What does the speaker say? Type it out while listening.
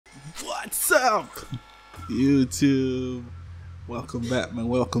up, YouTube? Welcome back, man.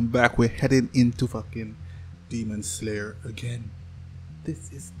 Welcome back. We're heading into fucking Demon Slayer again.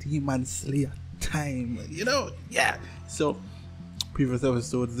 This is Demon Slayer time, you know? Yeah. So, previous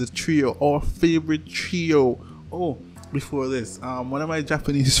episodes, the trio, our favorite trio. Oh, before this, one of my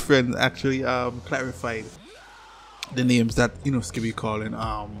Japanese friends actually clarified the names that Inosuke be calling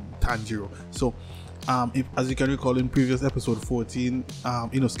Tanjirou. So, if, as you can recall in previous episode 14,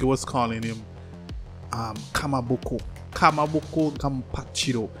 Inosuke was calling him Kamaboko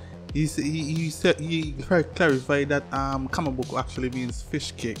Gampachiro. He clarified that Kamaboko actually means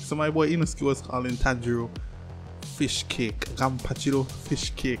fish cake. So my boy Inosuke was calling Tanjirou fish cake, Gampachiro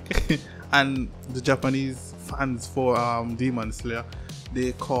fish cake. And the Japanese fans for Demon Slayer,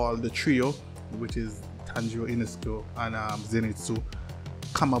 they call the trio, which is Tanjirou, Inosuke, and Zenitsu,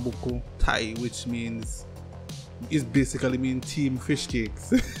 Kamaboko Tai, which means basically mean team fish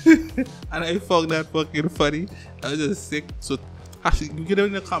cakes. And I found that fucking funny. I was just sick. So get it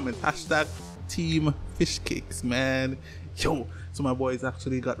in the comments, hashtag team fish cakes, man. Yo, so my boys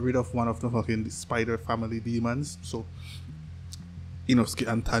actually got rid of one of the fucking spider family demons. So Inosuke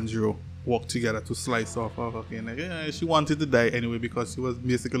and Tanjirou worked together to slice off her fucking, like, she wanted to die anyway because she was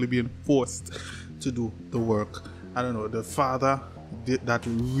basically being forced to do the work. I don't know, the father did that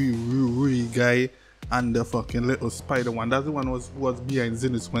Rui guy, and the fucking little spider one, that's the one was behind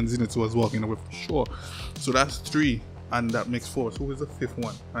Zenitsu when Zenitsu was walking away for sure. So that's 3, and that makes 4. So who is the 5th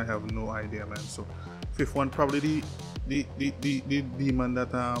one? I have no idea, man. So 5th one probably the demon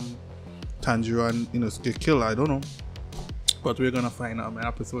that Tanjiro and Inosuke kill. I don't know, but we're gonna find out, man.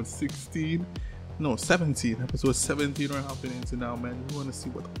 Episode 16, no 17. Episode 17 we're hopping into now, man. We wanna see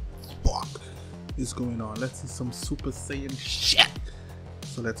what the fuck is going on. Let's see some Super Saiyan shit.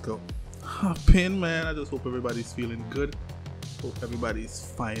 So let's go. Hop in, man. I just hope everybody's feeling good. Hope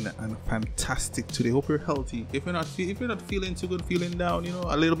everybody's fine and fantastic today. Hope you're healthy. If you're not feeling too good, feeling down, you know,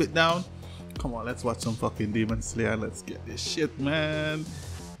 a little bit down, come on, let's watch some fucking Demon Slayer. Let's get this shit, man.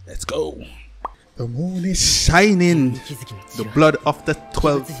 Let's go. The moon is shining. The blood of the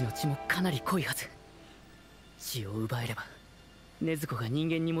 12. Let me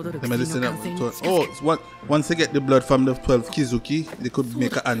listen up. Oh, once they get the blood from the 12 Kizuki, they could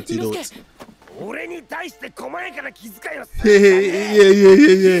make an antidote. Yeah.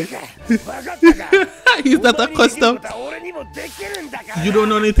 He's not accustomed. You don't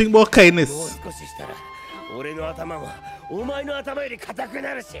know anything about kindness.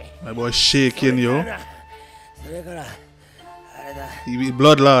 My boy shaking, yo. He be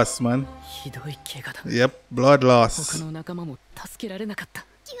blood loss, man. Yep, blood loss. What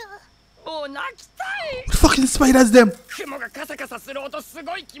fucking spiders them?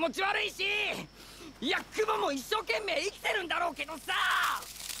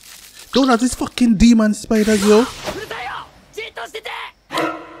 Don't have these fucking demon spiders, yo.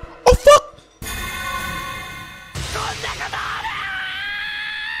 Oh fuck!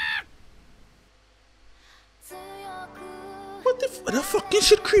 What the fucking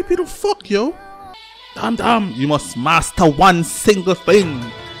shit creepy the fuck, yo? Damn, you must master one single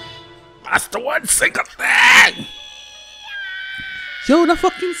thing. Master one single thing. Yo, the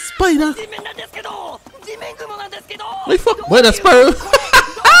fucking spider. Wait, fuck, where the spider?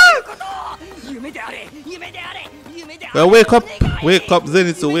 Well, wake up,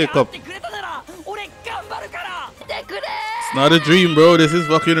 Zenitsu, wake up. It's not a dream, bro. This is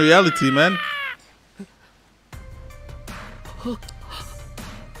fucking reality, man.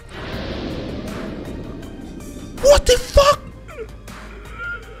 What the fuck?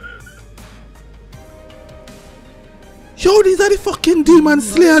 Yo, these are the fucking demon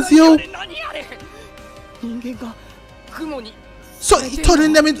slayers, yo. So he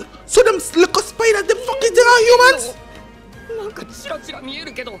turning them into, so them little spiders, them fucking they are humans.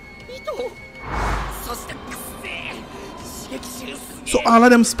 So all of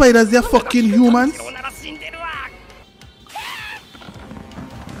them spiders, they're fucking humans.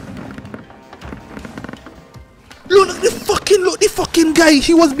 Look the fucking guy.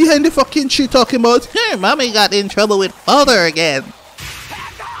 He was behind the fucking tree talking about, hey, mommy got in trouble with father again.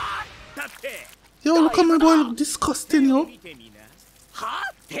 Yo, look at my boy, look disgusting, yo.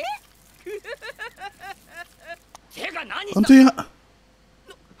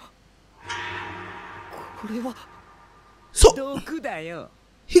 So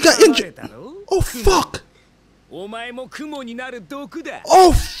he got injured. Oh fuck. Oh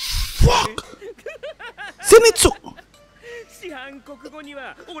fuck. Zenitsu.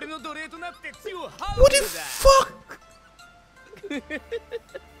 What the fuck?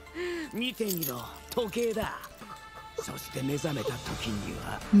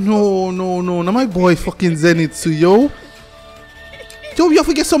 No, no, no. Now my boy fucking Zenitsu, yo. Yo, you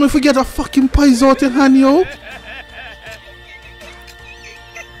forget something, forget a fucking pies out your hand, yo.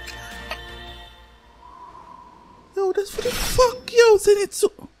 Yo, that's for the fuck, yo, Zenitsu.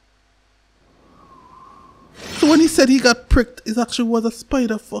 So when he said he got pricked, it actually was a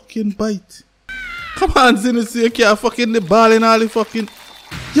spider fucking bite. Come on, Zenitsu, you can't fucking the ball and all the fucking...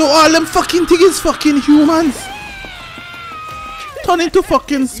 Yo, all them fucking things is fucking humans. Turn into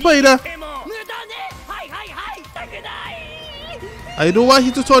fucking spider. I don't want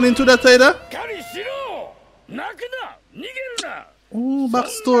you to turn into that either. Oh,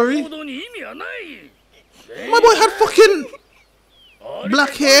 backstory. My boy had fucking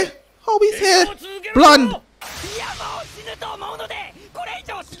black hair. How is hair? Blonde.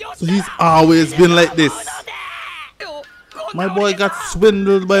 So he's always been like this. My boy got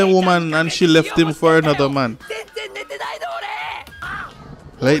swindled by a woman and she left him for another man.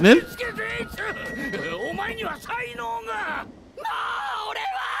 Lightning?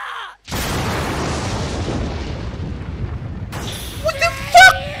 What the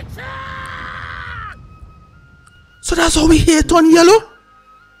fuck? So that's how we hate on yellow?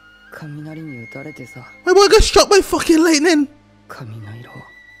 My boy got struck by fucking lightning.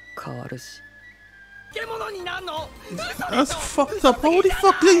 That's fucked up. How the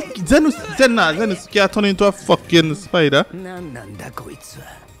fuck like Zenitsu can't turn into a fucking spider?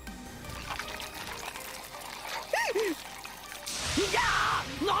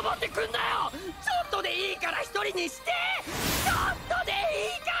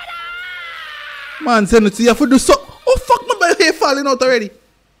 Man, Zenitsu, you have to do so. Oh fuck, my hair falling out already.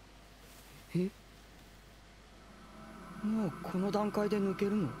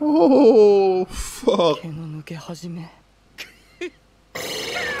 Oh fuck.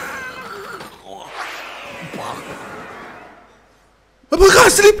 My boy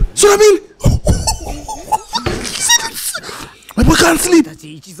can't sleep. So I mean, my boy can't sleep. So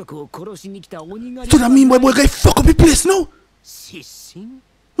that mean my boy got fuck up the place now.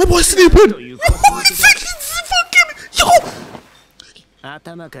 My boy sleeping. Yo.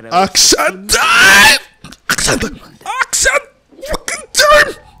 Action time. Action time. Action fucking time.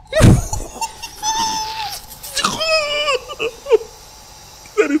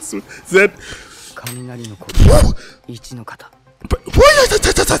 Zenitsu. Zen.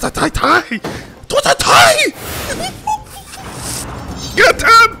 Get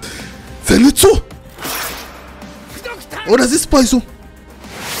him! Zenitsu! What does this spice do?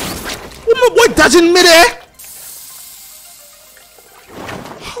 Oh my boy dodging midair!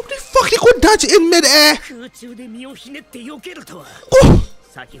 How the fuck he could dodge in midair? Oh.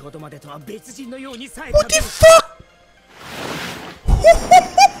 What the fuck?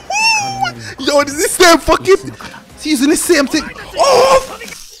 Yo, this is the same fucking... He's using the same thing. Oh!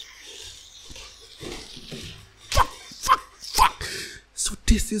 Fuck. So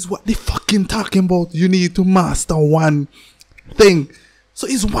this is what they fucking talking about. You need to master one thing. So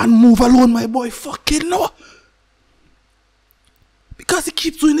it's one move alone, my boy. Fucking no. Because he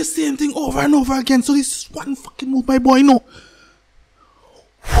keeps doing the same thing over and over again. So this is one fucking move, my boy. No.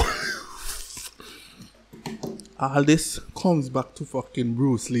 All this comes back to fucking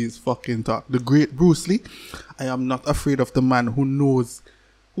Bruce Lee's fucking talk. The great Bruce Lee. I am not afraid of the man who knows,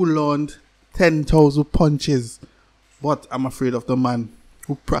 who learned 10,000 punches. But I'm afraid of the man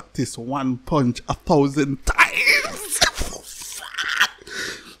who practiced one punch 1,000 times.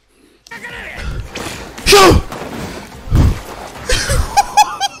 Yo!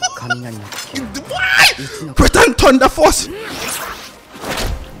 Why? Pretend Thunder Force!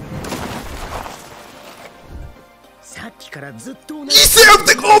 You say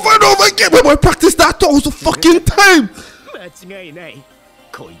everything over and over again when I practice that 1,000 fucking time!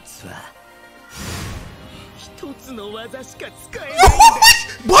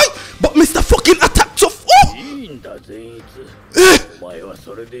 Boy! But Mr. fucking attack so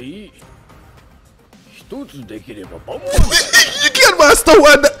You can't master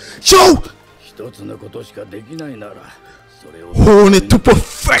one! Yo! Hone it to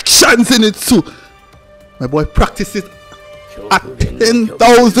perfection, Zenitsu! My boy practices at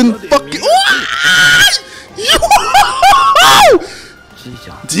 10,000 fucking...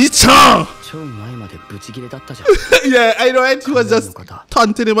 Ji-chan! Yeah, I know, and he was just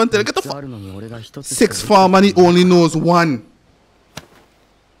taunting him until get the fuck. 6 farm and he only knows 1.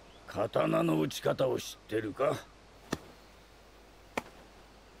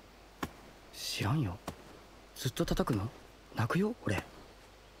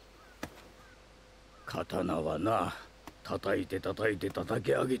 叩いて叩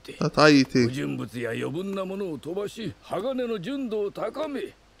き上げて、叩いて。不純物や余分なものを飛ばし、鋼の純度を高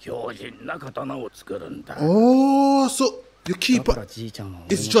め、強靭な刀を作るんだ。Oh, so you keep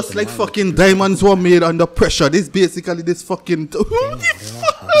it's just like fucking diamonds were made under pressure. This basically this fucking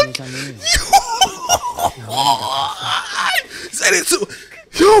Zenitsu.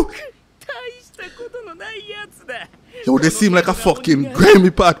 Yo, they seem like a fucking grimy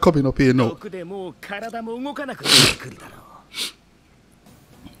part coming up here now.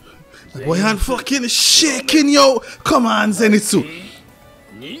 Boy, I'm fucking shaking, yo. Come on, Zenitsu.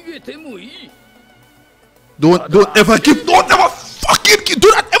 Don't ever give, don't ever fucking give, do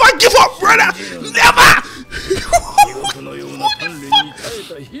not ever give up, brother. Never.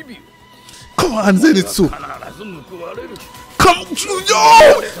 Come on, Zenitsu. Come,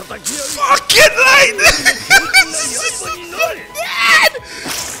 yo. Fucking like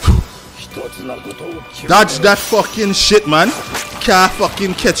Dodge that fucking shit, man. Can't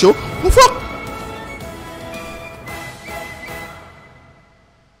fucking catch you. What fuck?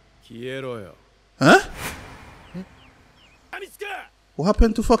 Huh? What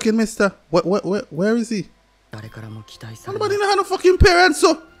happened to fucking Mister? Where is he? Nobody not have no fucking parents,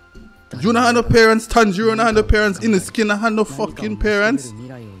 so. You not have no parents, Tanjirou not have no parents, Inosuke not have no fucking parents.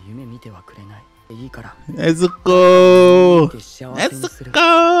 Let's go. Let's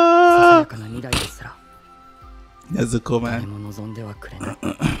go. Let's go, man.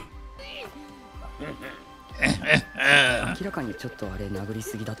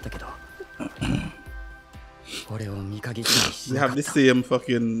 They have the same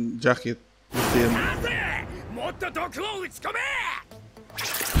fucking jacket. The same.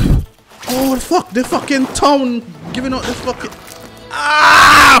 Oh fuck, the fucking town giving out the fucking.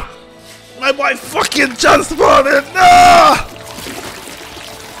 Ah! My boy fucking transported! No!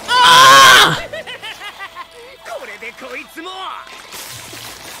 Ah!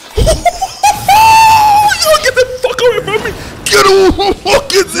 Yo, get the fuck away from me! Get away,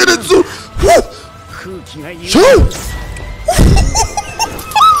 fucking Zenitsu! Show!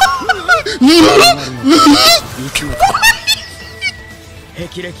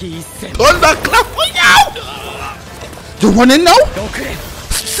 Thunderclap for you! You running now?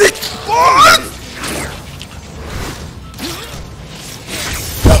 6 balls!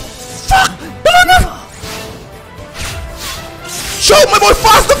 Fuck! Banana! Show my boy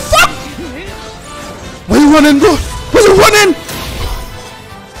fast the fuck! Where you running, bro? Where you running?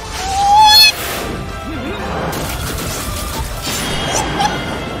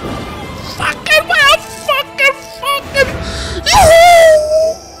 Fucking man! Fucking!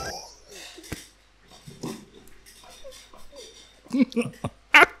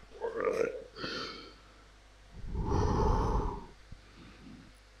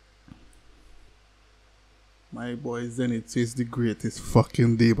 My boy Zenitsu is the greatest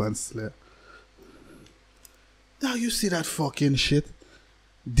fucking demon slayer. Now you see that fucking shit?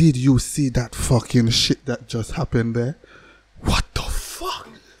 Did you see that fucking shit that just happened there? What the fuck?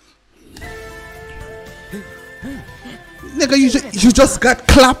 Nigga, you just got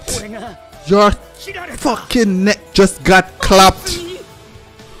clapped. Your fucking neck just got clapped.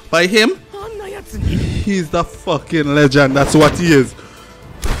 By him? He's the fucking legend. That's what he is.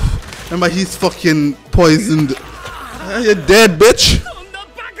 Remember, he's fucking poisoned. You're dead, bitch.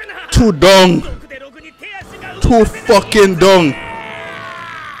 Too dung. Too fucking dung.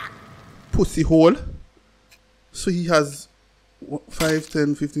 Pussy hole. So he has 5,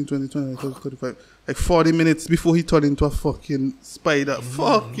 10, 15, 20, 25, 35. Like 40 minutes before he turned into a fucking spider.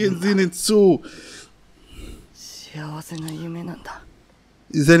 Fucking Zenitsu.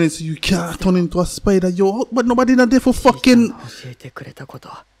 Zenitsu, you can't turn into a spider, yo. But nobody not there for fucking.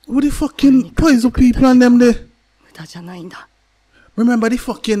 Who the fucking poison people and them there? Remember the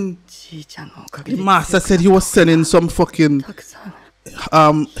fucking. The master said he was sending some fucking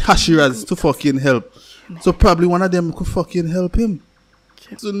Hashiras to fucking help. So probably one of them could fucking help him.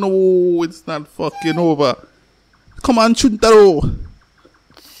 So no, it's not fucking over. Come on, Chuntaro.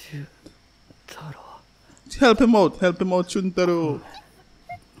 Help him out, Chuntaro.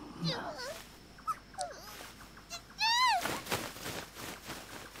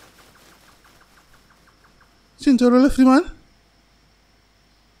 Chuntaro left him, man.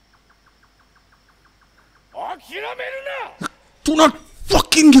 Do not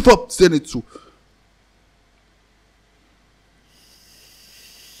fucking give up, Zenitsu.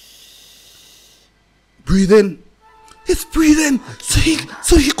 Breathe in. It's breathing. So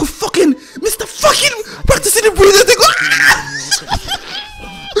he could fucking Mr. Fucking practicing the breathing thing.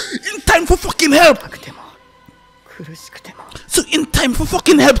 In time for fucking help. So in time for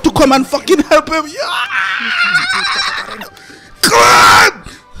fucking help to come and fucking help him. Yeah! Come on!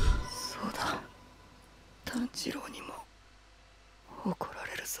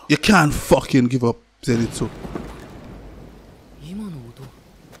 You can't fucking give up, Zenitsu.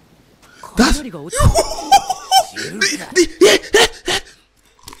 That's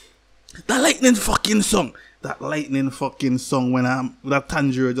that lightning fucking song. That lightning fucking song when that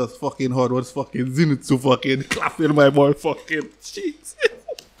Tanjirou just fucking heard was fucking Zenitsu fucking clapping my boy fucking cheeks.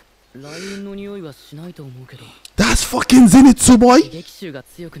 That's fucking Zenitsu, boy.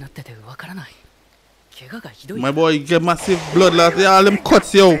 My boy, you get massive blood loss. Yeah, all them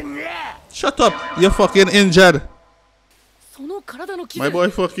cuts, yo. Shut up, you're fucking injured. My boy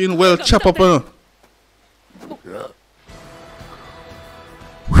fucking well chop up on her.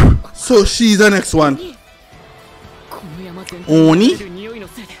 So she's the next one. Oni?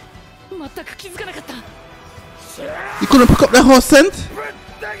 You couldn't pick up the horse scent?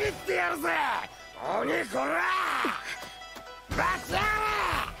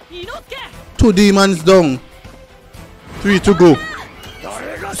 2 demons down. 3 to go.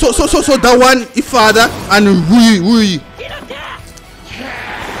 So that one is father and Rui.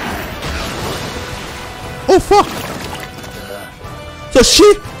 Oh fuck. So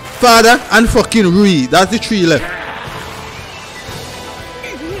she, father and fucking Rui. That's the 3 left.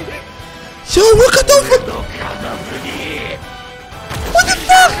 Yo, look at that. What the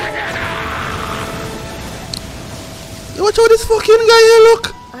fuck? Yo, watch out this fucking guy here,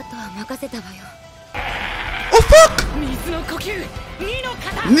 look. Oh fuck!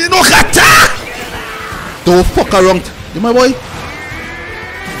 Nino Kata! Don't fuck around. You my boy?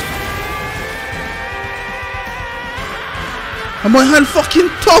 And my hand fucking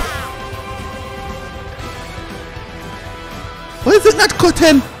tough. Why is it not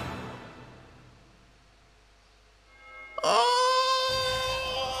cutting?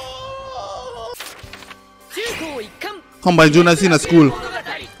 Combine juniors in a school.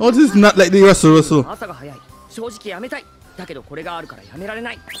 Oh, this is not like the Russell. My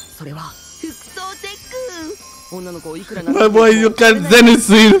boy, you can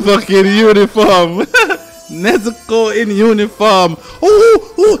Zenitsu in fucking uniform. Nezuko in uniform.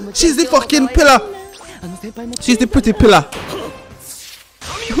 Oh, she's the fucking pillar. She's the pretty pillar.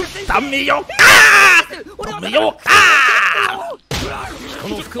 Tamiyo. Tamiyo.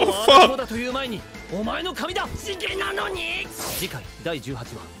 Oh, fuck.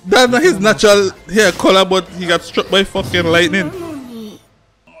 That's not his natural hair color, but he got struck by fucking lightning.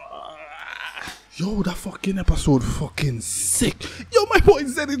 Yo, that fucking episode fucking sick. Yo, my boy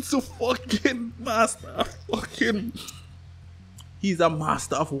Zenitsu fucking master. Fucking. He's a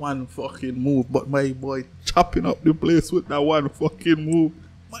master of one fucking move, but my boy chopping up the place with that one fucking move.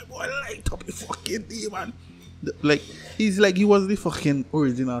 My boy light up the fucking demon. Like, he's like he was the fucking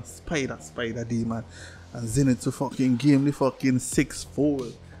original spider demon. And Zenitsu fucking game the fucking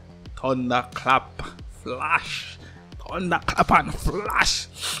 6-fold. Thunderclap, flash. Thunderclap and flash.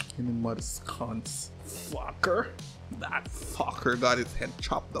 In the mud cunts. Fucker. That fucker got his head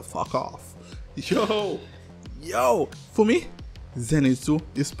chopped the fuck off. Yo. For me, Zenitsu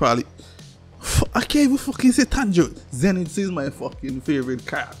is probably... I can't even fucking say Tanjirou. Zenitsu is my fucking favorite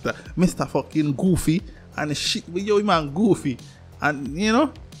character. Mr. fucking Goofy. And shit, yo man Goofy. And you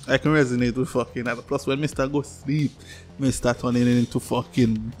know, I can resonate with fucking that. Plus when Mr. go sleep, Mr. turning into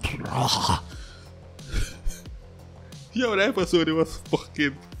fucking... Yo, that episode it was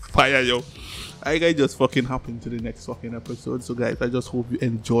fucking fire, yo. I guys just fucking hop into the next fucking episode. So guys, I just hope you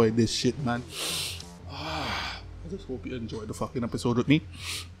enjoyed this shit, man. I just hope you enjoyed the fucking episode with me.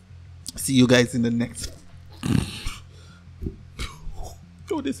 See you guys in the next...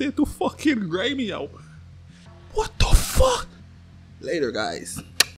 Yo, they say to fucking grimy, yo. What the fuck? Later, guys.